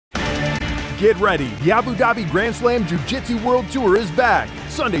Get ready, the Abu Dhabi Grand Slam Jiu-Jitsu World Tour is back.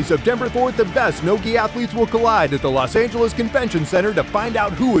 Sunday, September 4th, the best no-gi athletes will collide at the Los Angeles Convention Center to find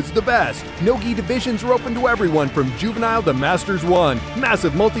out who is the best. No-gi divisions are open to everyone from juvenile to Masters 1.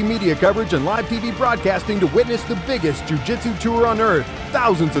 Massive multimedia coverage and live TV broadcasting to witness the biggest jiu-jitsu tour on earth.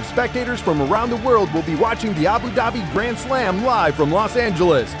 Thousands of spectators from around the world will be watching the Abu Dhabi Grand Slam live from Los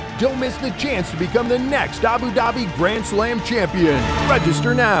Angeles. Don't miss the chance to become the next Abu Dhabi Grand Slam champion.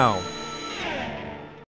 Register now.